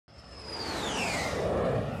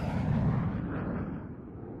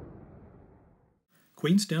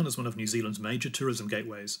Queenstown is one of New Zealand's major tourism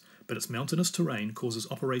gateways, but its mountainous terrain causes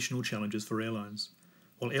operational challenges for airlines.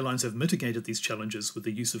 While airlines have mitigated these challenges with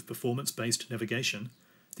the use of performance-based navigation,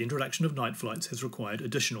 the introduction of night flights has required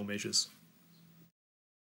additional measures.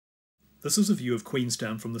 This is a view of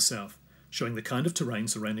Queenstown from the south, showing the kind of terrain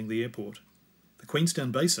surrounding the airport. The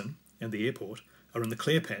Queenstown Basin and the airport are in the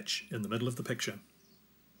clear patch in the middle of the picture.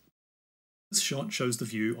 This shot shows the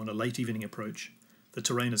view on a late evening approach. The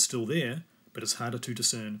terrain is still there, but is harder to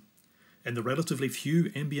discern, and the relatively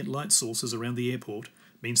few ambient light sources around the airport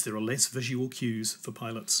means there are less visual cues for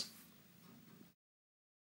pilots.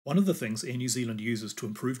 One of the things Air New Zealand uses to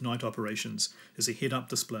improve night operations is a head-up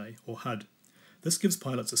display, or HUD. This gives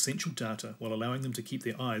pilots essential data while allowing them to keep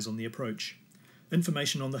their eyes on the approach.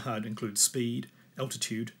 Information on the HUD includes speed,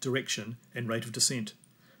 altitude, direction, and rate of descent.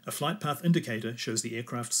 A flight path indicator shows the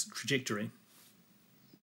aircraft's trajectory.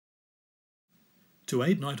 To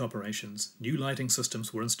aid night operations, new lighting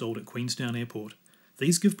systems were installed at Queenstown Airport.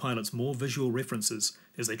 These give pilots more visual references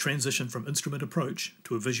as they transition from instrument approach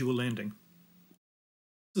to a visual landing.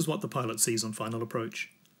 This is what the pilot sees on final approach.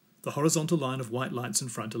 The horizontal line of white lights in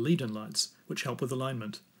front are lead-in lights, which help with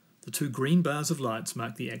alignment. The two green bars of lights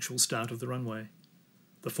mark the actual start of the runway.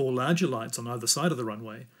 The four larger lights on either side of the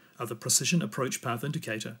runway are the Precision Approach Path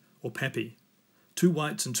Indicator, or PAPI. Two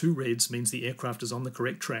whites and two reds means the aircraft is on the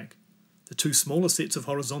correct track. The two smaller sets of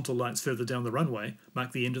horizontal lights further down the runway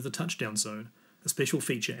mark the end of the touchdown zone, a special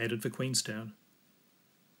feature added for Queenstown.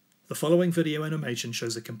 The following video animation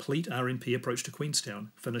shows a complete RNP approach to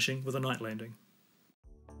Queenstown, finishing with a night landing.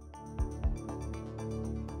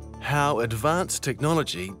 How advanced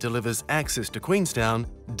technology delivers access to Queenstown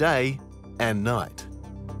day and night.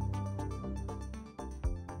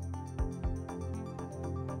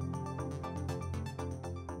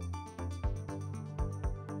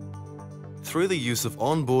 Through the use of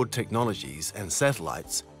onboard technologies and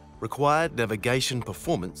satellites, required navigation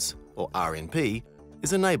performance, or RNP,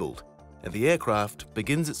 is enabled, and the aircraft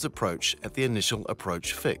begins its approach at the initial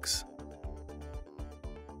approach fix.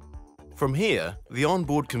 From here, the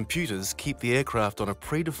onboard computers keep the aircraft on a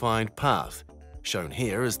predefined path, shown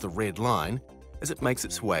here as the red line, as it makes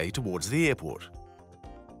its way towards the airport.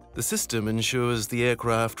 The system ensures the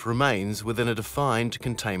aircraft remains within a defined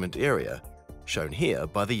containment area, shown here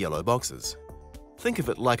by the yellow boxes. Think of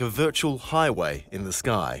it like a virtual highway in the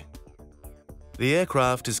sky. The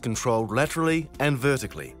aircraft is controlled laterally and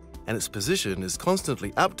vertically, and its position is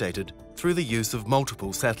constantly updated through the use of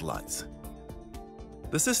multiple satellites.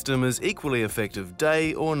 The system is equally effective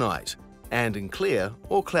day or night, and in clear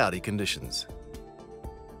or cloudy conditions.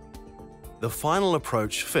 The final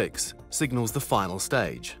approach fix signals the final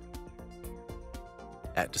stage.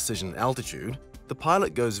 At decision altitude, the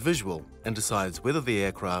pilot goes visual and decides whether the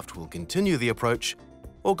aircraft will continue the approach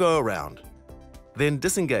or go around, then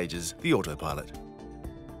disengages the autopilot.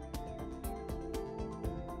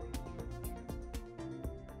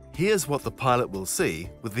 Here's what the pilot will see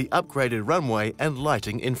with the upgraded runway and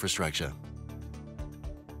lighting infrastructure.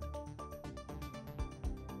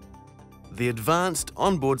 The advanced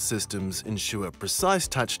onboard systems ensure precise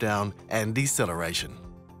touchdown and deceleration.